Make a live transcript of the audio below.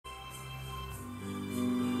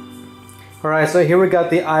Alright, so here we got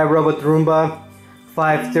the iRobot Roomba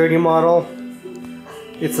 530 model.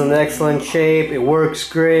 It's in excellent shape, it works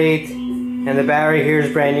great, and the battery here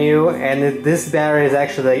is brand new, and this battery is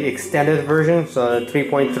actually the extended version, so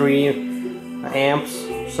 3.3 amps,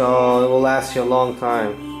 so it will last you a long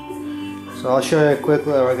time. So I'll show you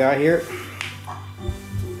quickly what I got here.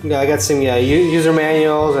 I got some user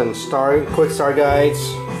manuals and quick start guides,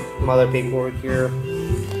 some other paperwork here.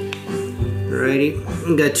 Alrighty,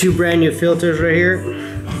 we got two brand new filters right here.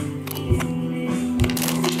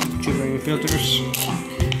 Two brand new filters.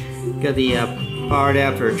 Got the power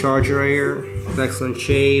adapter charger right here. It's excellent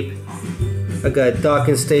shape. I got a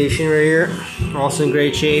docking station right here, also in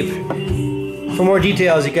great shape. For more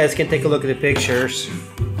details, you guys can take a look at the pictures.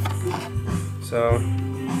 So,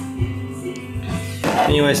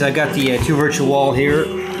 anyways, I got the two virtual wall here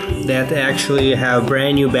that actually have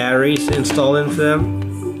brand new batteries installed into them.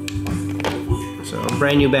 So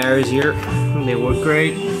brand new batteries here, they work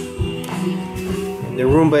great. And the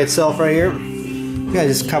Roomba itself right here, got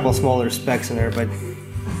just a couple smaller specs in there, but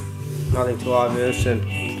nothing too obvious. And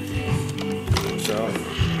so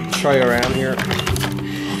I'll show you around here,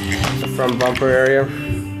 the front bumper area.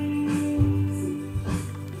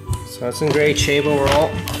 So it's in great shape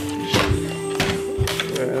overall.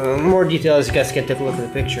 More details, you guys can take a look at the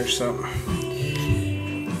picture. So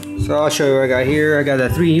I'll show you what I got here. I got a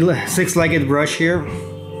six-legged brush here,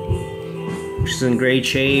 which is in great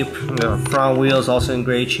shape. The front wheel is also in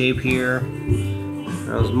great shape here.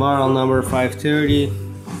 That was model number 530.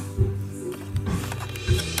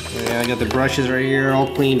 And I got the brushes right here, all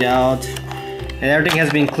cleaned out, and everything has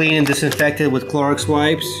been cleaned and disinfected with Clorox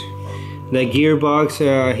wipes. The gearbox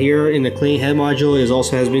here in the clean head module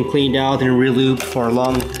has been cleaned out and re-lubed for a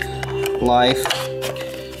long life.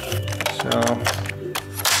 So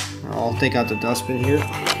I'll take out the dustbin here.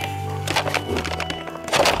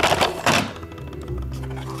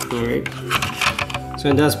 Alright. So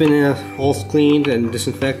the dustbin is all cleaned and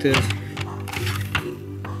disinfected.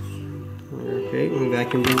 Okay, the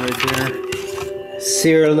vacuum bin right there.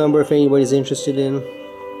 Serial number if anybody's interested in.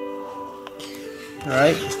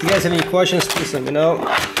 Alright, if you guys have any questions, please let me know.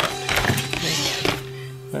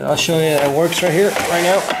 And I'll show you how it works right here, right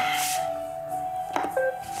now.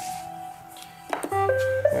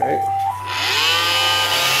 Alright.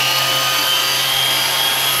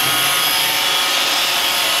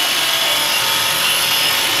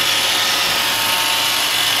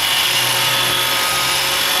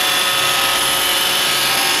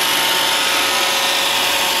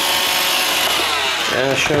 And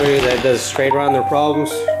I'll show you that it does straight around no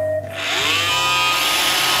problems.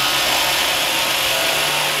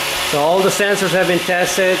 So all the sensors have been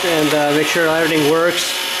tested, and make sure everything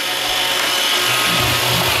works.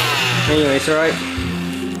 Anyways, alright.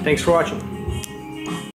 Thanks for watching.